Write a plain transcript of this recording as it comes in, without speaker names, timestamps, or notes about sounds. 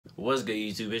What's good,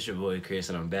 YouTube? It's your boy Chris,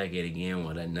 and I'm back at it again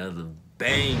with another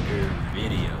banger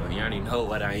video. You already know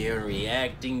what I am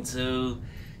reacting to. You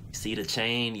see the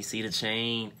chain? You see the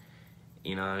chain?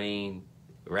 You know what I mean?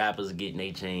 Rappers getting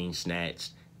their chain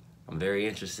snatched. I'm very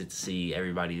interested to see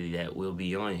everybody that will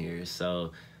be on here.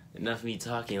 So, enough of me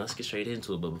talking. Let's get straight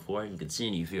into it. But before I can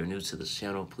continue, if you're new to this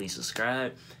channel, please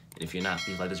subscribe. And if you're not,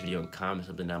 please like this video and comment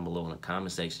something down below in the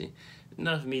comment section.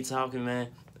 Enough of me talking, man.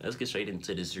 Let's get straight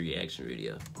into this reaction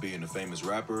video. Being a famous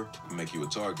rapper can make you a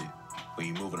target. When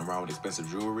you're moving around with expensive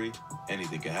jewelry,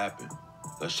 anything can happen.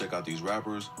 Let's check out these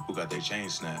rappers who got their chain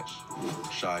snatched.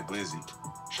 Shy Glizzy.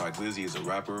 Shy Glizzy is a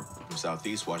rapper from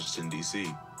Southeast Washington,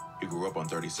 D.C. He grew up on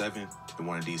 37th in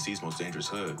one of D.C.'s most dangerous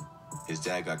hood. His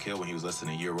dad got killed when he was less than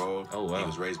a year old. Oh, wow. He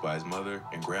was raised by his mother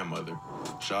and grandmother.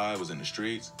 Shy was in the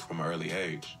streets from an early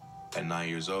age. At 9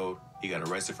 years old, he got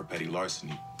arrested for petty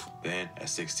larceny. Then, at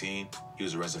 16, he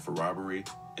was arrested for robbery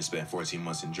and spent 14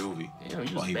 months in juvie.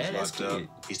 While he was locked up,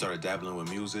 he started dabbling with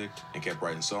music and kept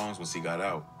writing songs once he got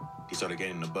out. He started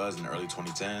getting the buzz in the early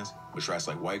 2010s with tracks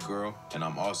like White Girl and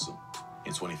I'm Awesome.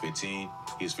 In 2015,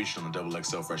 he was featured on the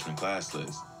XXL freshman class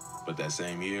list. But that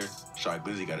same year, Shy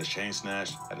Glizzy got his chain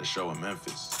snatched at a show in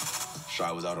Memphis.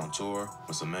 Shy was out on tour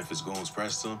when some Memphis goons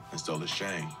pressed him and stole his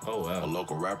chain. Oh, wow. A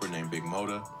local rapper named Big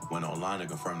Moda went online to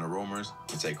confirm the rumors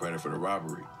and take credit for the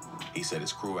robbery. He said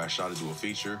his crew asked Shy to do a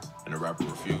feature, and the rapper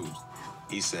refused.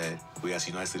 He said, "We asked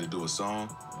you nicely to do a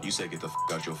song. You said get the f***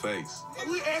 out your face."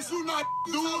 We asked you not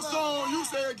to do a song. You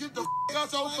said get the f***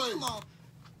 out your face.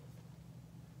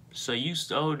 So you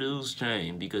stole dude's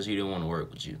chain because he didn't want to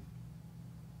work with you.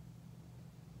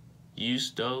 You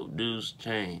stole dude's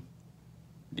chain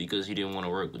because he didn't want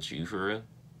to work with you, for real?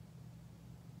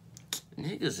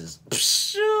 Niggas is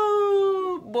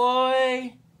shoot,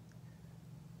 boy.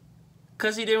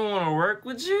 Cause he didn't want to work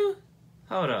with you?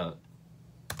 Hold up.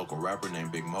 Local rapper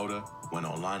named Big Moda went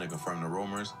online to confirm the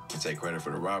rumors and take credit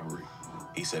for the robbery.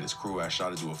 He said his crew asked Shy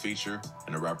to do a feature,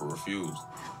 and the rapper refused.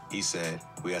 He said,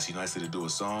 "We asked you nicely to do a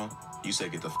song. You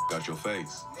said get the f*** out your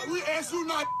face." We asked you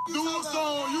not to do a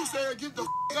song. You said get the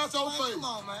f*** out your face. Come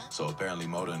on, man. So apparently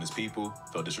Moda and his people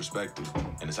felt disrespected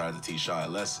and decided to teach Shy a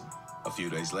lesson. A few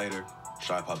days later,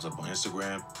 Shy pops up on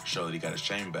Instagram, showed that he got his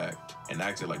chain back, and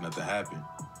acted like nothing happened.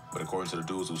 But according to the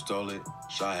dudes who stole it,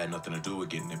 Shy had nothing to do with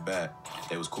getting it back.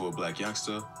 They was cool with Black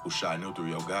Youngster, who Shy knew through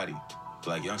Yo Gotti.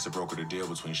 Black Youngster brokered a deal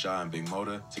between Shy and Big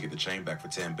Moda to get the chain back for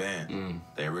 10 bands.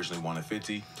 They originally wanted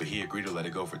 50, but he agreed to let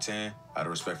it go for 10 out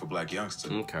of respect for Black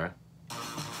Youngster. Okay.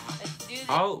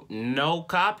 Oh, no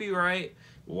copyright?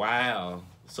 Wow.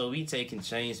 So we taking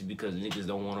chains because niggas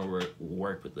don't want to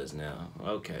work with us now.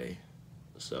 Okay.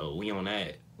 So we on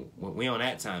that. We on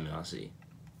that timing, I see.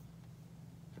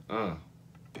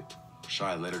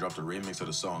 Shy later dropped a remix of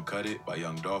the song Cut It by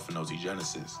Young Dolph and OZ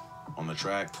Genesis. On the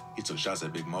track, he took shots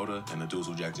at Big Moda and the dudes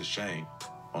who jacked his chain.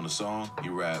 On the song, he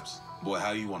raps, "Boy,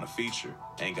 how you want a feature?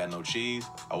 Ain't got no cheese?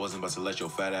 I wasn't about to let your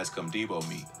fat ass come Debo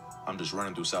me. I'm just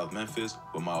running through South Memphis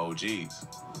with my OGs."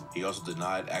 He also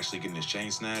denied actually getting his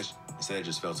chain snatched and said it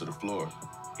just fell to the floor.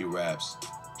 He raps,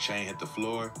 "Chain hit the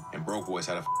floor and broke boys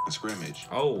had a f***ing scrimmage."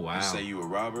 Oh, wow. You say you a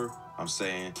robber? I'm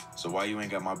saying, so why you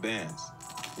ain't got my bands?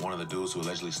 One of the dudes who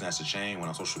allegedly snatched the chain went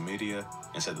on social media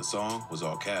and said the song was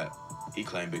all cap. He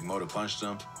claimed Big Moda punched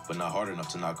him, but not hard enough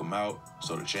to knock him out,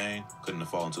 so the chain couldn't have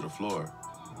fallen to the floor.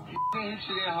 You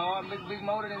shit that hard, Big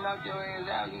Moda didn't knock your ass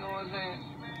out, you know what I'm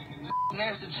saying?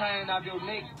 Snatch the chain off your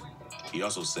neck. He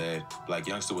also said Black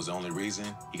Youngster was the only reason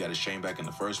he got his chain back in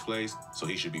the first place, so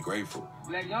he should be grateful.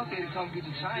 Black Youngster had to come get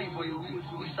the chain for you.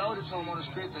 We sold it to him on the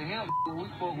strip to him. We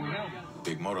fuck with him.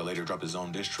 Big Moda later dropped his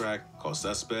own diss track called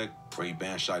Suspect, where he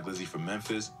banned Shy Glizzy from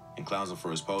Memphis and clowns him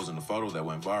for his pose in the photo that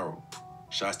went viral.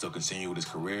 Shy still continued with his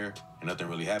career, and nothing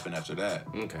really happened after that.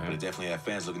 Okay. But it definitely had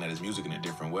fans looking at his music in a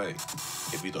different way.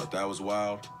 If you thought that was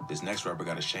wild, this next rapper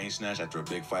got his chain snatched after a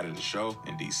big fight at the show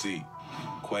in D.C.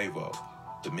 Quavo.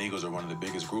 The Migos are one of the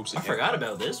biggest groups in I forgot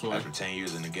about this one. After 10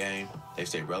 years in the game, they've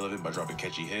stayed relevant by dropping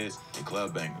catchy hits and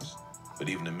club bangers. But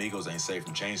even the Migos ain't safe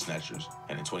from chain snatchers,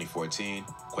 and in 2014,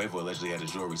 Quavo allegedly had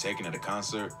his jewelry taken at a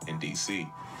concert in D.C.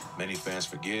 Many fans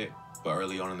forget, but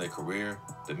early on in their career,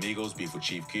 the Migos beefed with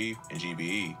Chief Keef and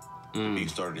GBE. The beef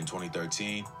started in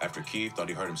 2013 after Keef thought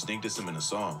he heard him sneak diss him in a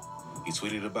song. He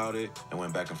tweeted about it and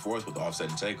went back and forth with Offset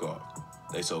and Takeoff.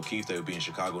 They told Keef they would be in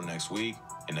Chicago next week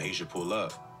and that he should pull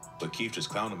up, but Keef just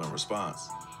clowned him in response.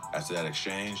 After that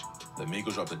exchange, the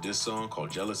Migos dropped a diss song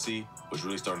called Jealousy, which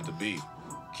really started the beef.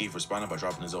 Keef responded by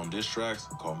dropping his own diss tracks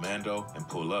called Mando and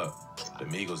Pull Up. The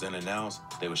Migos then announced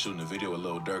they were shooting a video with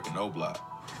Lil Durk and O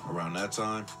Block. Around that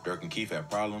time, Dirk and Keith had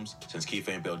problems since Keith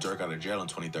ain't bailed Dirk out of jail in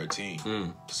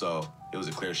 2013. So it was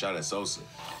a clear shot at Sosa.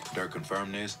 Dirk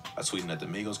confirmed this by tweeting that the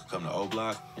Migos could come to O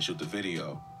Block and shoot the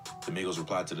video. The Migos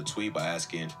replied to the tweet by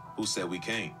asking, "Who said we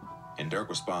can't?" And Dirk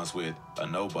responds with, "A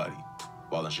nobody."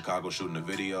 While in Chicago shooting the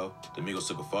video, the Migos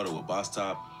took a photo with Boss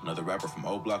Top, another rapper from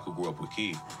O Block who grew up with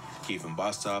Keith. Keith and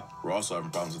Boss Top were also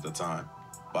having problems at the time.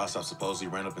 Boss Top supposedly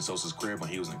ran up in Sosa's crib when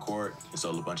he was in court and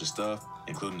stole a bunch of stuff,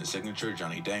 including the signature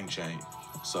Johnny Dang chain.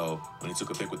 So when he took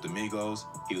a pic with the Migos,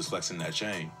 he was flexing that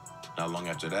chain. Not long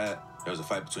after that, there was a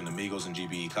fight between the Migos and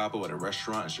GBE Capo at a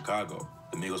restaurant in Chicago.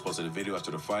 The Migos posted a video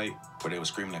after the fight where they were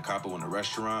screaming at Capo in the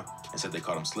restaurant and said they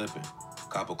caught him slipping.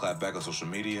 Capo clapped back on social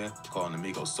media, calling the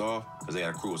Migos soft because they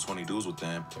had a crew of 20 dudes with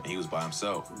them and he was by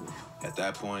himself. At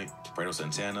that point, Fredo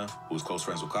Santana, who was close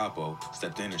friends with Capo,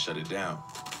 stepped in and shut it down.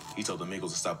 He told the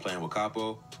Migos to stop playing with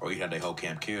Capo or he'd have their whole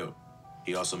camp killed.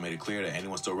 He also made it clear that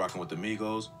anyone still rocking with the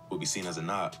Migos would be seen as a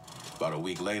knot. About a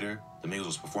week later, the Migos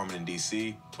was performing in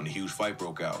DC when a huge fight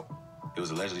broke out. It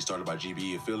was allegedly started by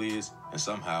GBE affiliates, and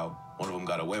somehow, one of them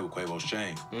got away with Quavo's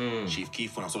chain. Chief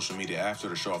Keef went on social media after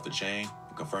to show off the chain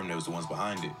and confirmed they was the ones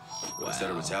behind it. But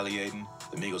instead of retaliating,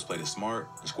 the Migos played it smart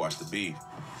and squashed the beef.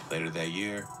 Later that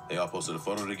year, they all posted a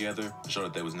photo together to show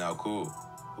that they was now cool.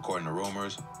 According to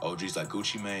rumors, OGs like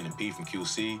Gucci Mane and P from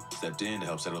QC stepped in to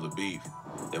help settle the beef.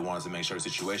 They wanted to make sure the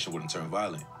situation wouldn't turn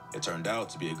violent. It turned out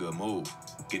to be a good move.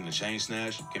 Getting a chain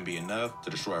snatch can be enough to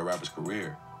destroy a rapper's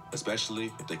career,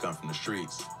 especially if they come from the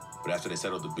streets. But after they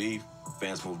settled the beef,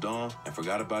 fans moved on and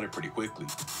forgot about it pretty quickly.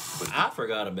 But I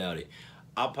forgot about it.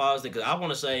 I paused it because I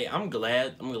want to say I'm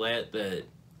glad that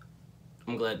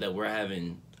we're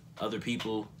having other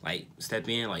people like step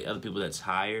in, like other people that's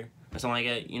higher or something like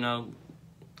that. You know,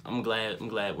 I'm glad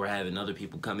we're having other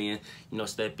people come in, you know,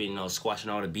 step in, you know, squashing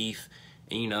all the beef,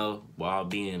 and you know, while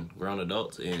being grown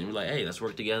adults, and we're like, hey, let's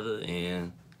work together,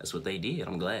 and that's what they did.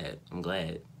 I'm glad.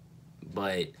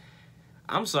 But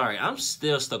I'm sorry, I'm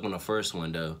still stuck on the first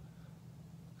one though,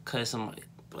 cause I'm like,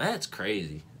 that's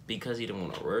crazy. Because he didn't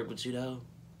want to work with you though.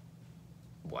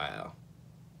 Wow.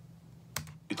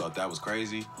 you thought that was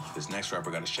crazy? This next rapper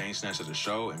got his chain snatched at a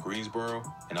show in Greensboro,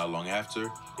 and not long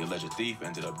after, the alleged thief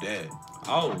ended up dead.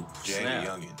 Oh, Jay snap. the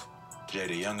Youngin. Jay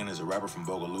the Youngin is a rapper from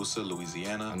Bogalusa,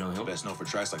 Louisiana. I know him. Best known for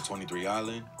tracks like 23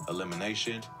 Island,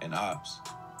 Elimination, and Ops.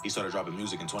 He started dropping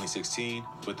music in 2016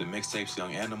 with the mixtapes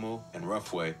Young Animal and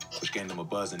Rough Way, which gained him a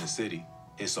buzz in the city.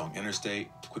 His song Interstate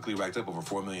quickly racked up over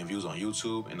 4 million views on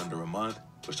YouTube in under a month,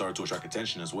 which started to attract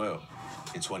attention as well.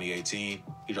 In 2018,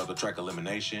 he dropped the track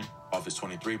Elimination off his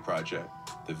 23 project.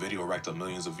 The video racked up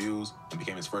millions of views and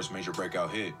became his first major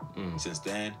breakout hit. Since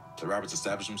then, the rapper's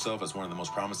established himself as one of the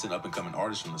most promising up-and-coming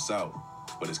artists from the South.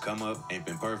 But his come-up ain't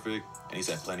been perfect, and he's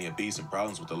had plenty of beefs and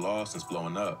problems with the law since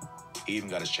blowing up. He even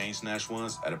got his chain snatched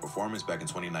once at a performance back in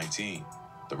 2019.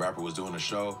 The rapper was doing a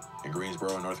show in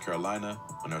Greensboro, North Carolina,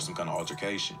 when there was some kind of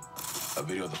altercation. A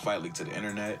video of the fight leaked to the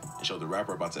internet and showed the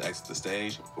rapper about to exit the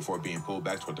stage before being pulled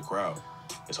back toward the crowd.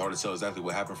 It's hard to tell exactly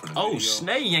what happened from the video. Oh,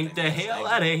 Snake yanked the hell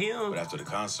out of him. But after the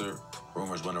concert,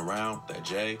 rumors went around that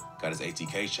Jay got his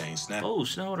ATK chain snapped. Oh,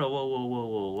 Snow,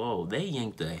 whoa. They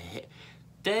yanked the hell.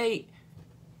 They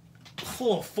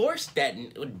forced that.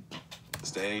 The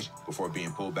stage before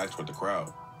being pulled back toward the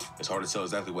crowd. It's hard to tell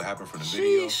exactly what happened from the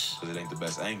video because it ain't the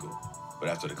best angle. But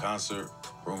after the concert,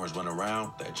 rumors went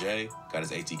around that Jay got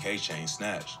his ATK chain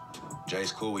snatched.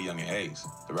 Jay's cool with Young and Ace,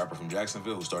 the rapper from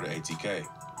Jacksonville who started ATK.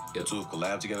 The two have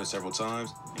collabed together several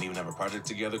times and even have a project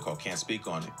together called Can't Speak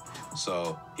on It.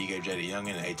 So he gave Jay the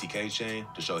Youngin an ATK chain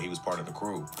to show he was part of the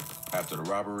crew. After the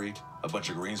robbery, a bunch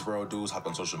of Greensboro dudes hopped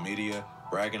on social media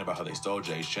bragging about how they stole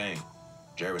Jay's chain.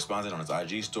 Jay responded on his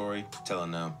IG story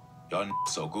telling them, "Y'all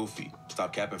so goofy.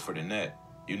 Stop capping for the net.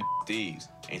 You thieves.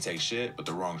 Ain't take shit but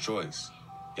the wrong choice."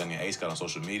 Young and Ace got on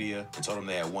social media and told them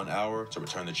they had 1 hour to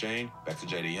return the chain back to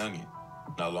Jay the Youngin.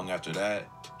 Not long after that,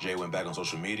 Jay went back on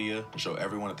social media to show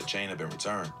everyone that the chain had been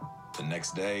returned. The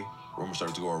next day, rumors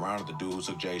started to go around that the dude who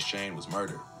took Jay's chain was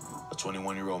murdered. A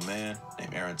 21-year-old man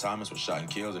named Aaron Thomas was shot and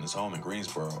killed in his home in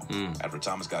Greensboro. After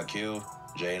Thomas got killed,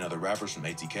 Jay and other rappers from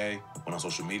ATK went on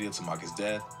social media to mock his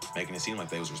death, making it seem like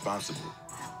they was responsible.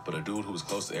 But a dude who was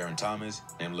close to Aaron Thomas,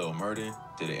 named Lil Murden,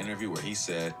 did an interview where he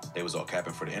said they was all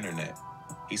capping for the internet.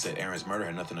 He said Aaron's murder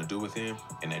had nothing to do with him,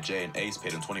 and that Jay and Ace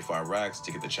paid him 25 racks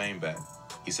to get the chain back.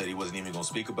 He said he wasn't even gonna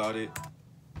speak about it.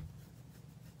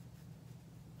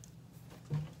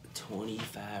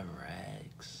 25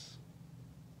 racks.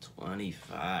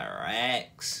 25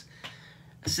 racks.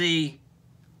 See,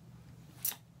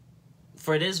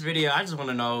 for this video, I just want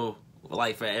to know,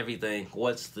 like, for everything,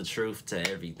 what's the truth to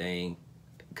everything?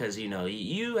 because, you know,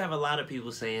 you have a lot of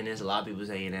people saying this, a lot of people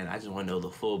saying that. I just want to know the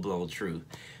full-blown truth.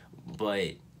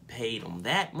 But paid him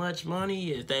that much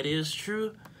money, if that is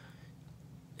true,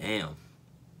 damn.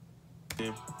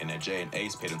 And that Jay and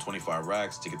Ace paid him 25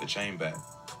 racks to get the chain back.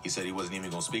 He said he wasn't even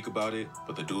gonna speak about it,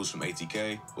 but the dudes from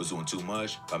ATK was doing too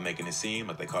much by making it seem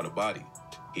like they caught a body.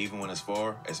 He even went as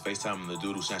far as FaceTiming the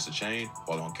dude who snatched the chain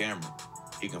while on camera.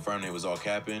 He confirmed it was all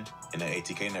capping and that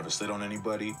ATK never slid on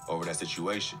anybody over that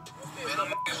situation.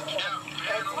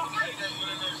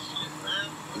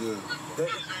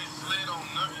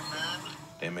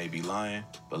 They may be lying,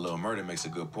 but Lil Murder makes a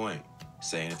good point,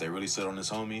 saying if they really slid on this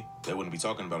homie, they wouldn't be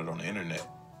talking about it on the internet.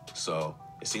 So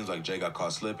it seems like Jay got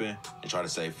caught slipping and tried to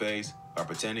save face by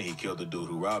pretending he killed the dude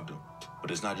who robbed him.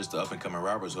 But it's not just the up-and-coming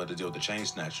rappers who had to deal with the chain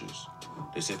snatchers.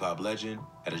 This hip-hop legend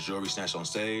had his jewelry snatched on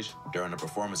stage during a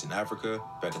performance in Africa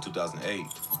back in 2008.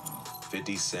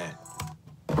 50 Cent.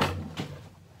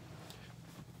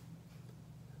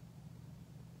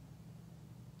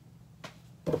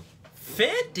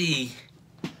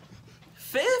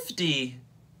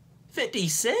 $50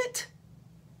 Cent?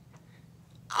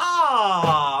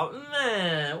 Oh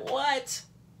man, what?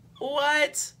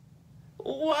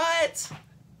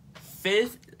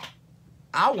 50?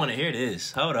 I want to hear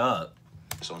this. Hold up.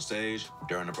 On stage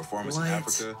during a performance in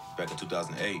Africa back in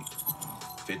 2008.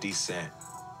 50 Cent.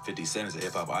 50 Cent is a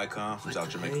hip-hop icon from South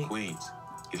Jamaica, Queens.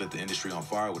 He lit the industry on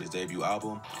fire with his debut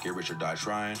album, Get Rich or Die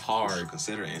Trying, which is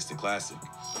considered an instant classic.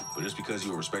 But just because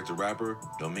you're a respected rapper,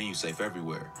 don't mean you're safe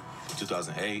everywhere. In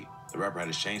 2008, the rapper had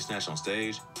his chain snatched on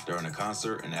stage during a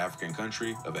concert in the African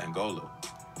country of Angola.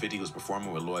 50 was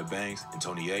performing with Lloyd Banks and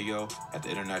Tony Yayo at the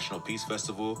International Peace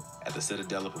Festival at the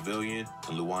Citadella Pavilion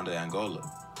in Luanda, Angola.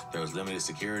 There was limited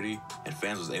security, and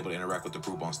fans was able to interact with the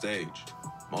group on stage.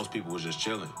 Most people was just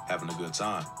chilling, having a good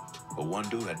time. But one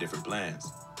dude had different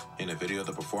plans. In a video of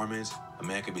the performance, a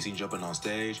man can be seen jumping on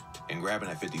stage and grabbing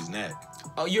at 50's neck.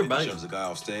 Oh, you're bugging. 50 shoves the guy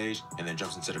off stage and then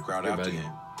jumps into the crowd after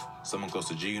him. Someone close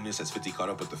to G-Unit says 50 caught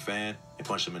up with the fan and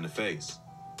punched him in the face.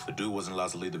 The dude wasn't allowed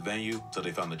to leave the venue till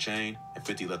they found the chain, and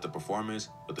 50 left the performance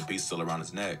with the piece still around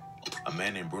his neck. A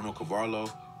man named Bruno Cavallo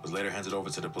was later handed over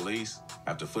to the police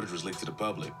after footage was leaked to the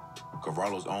public.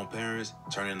 Cavallo's own parents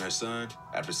turned in their son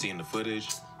after seeing the footage,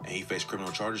 and he faced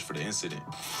criminal charges for the incident.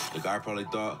 The guy probably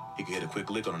thought he could hit a quick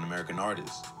lick on an American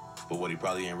artist, but what he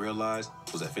probably didn't realize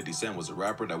was that 50 Cent was a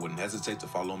rapper that wouldn't hesitate to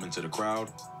follow him into the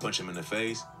crowd, punch him in the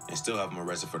face, and still have him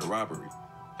arrested for the robbery.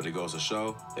 But it goes to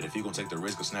show that if you're gonna take the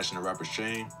risk of snatching a rapper's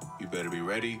chain, you better be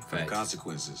ready for the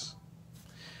consequences.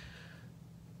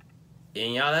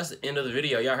 And y'all, that's the end of the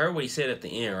video. Y'all heard what he said at the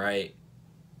end, right?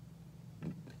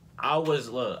 I was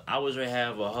ready to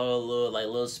have a whole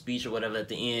little speech or whatever at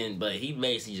the end, but he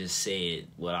basically just said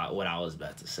what I was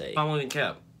about to say. I wasn't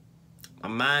kept. My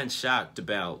mind shocked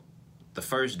about the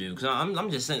first dude, cause I'm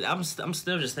just saying, I'm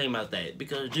still just thinking about that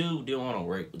because dude didn't want to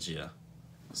work with you,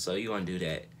 so you want to do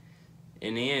that.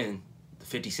 And then the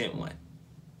 50 Cent one,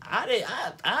 I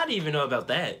didn't even know about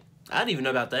that. I didn't even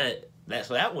know about that.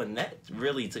 So that one, that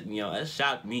really took me on. That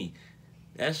shocked me.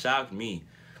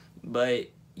 But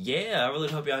yeah, I really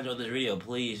hope y'all enjoyed this video.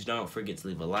 Please don't forget to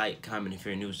leave a like, comment if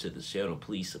you're new to the channel.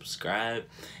 Please subscribe.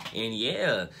 And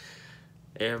yeah,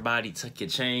 everybody tuck your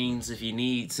chains if you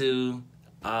need to.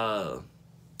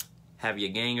 Have your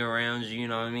gang around you, you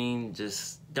know what I mean?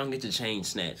 Just don't get your chain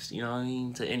snatched, you know what I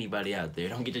mean? To anybody out there,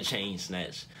 don't get your chain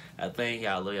snatched. I thank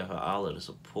y'all for all of the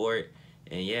support.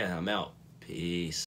 And yeah, I'm out. Peace.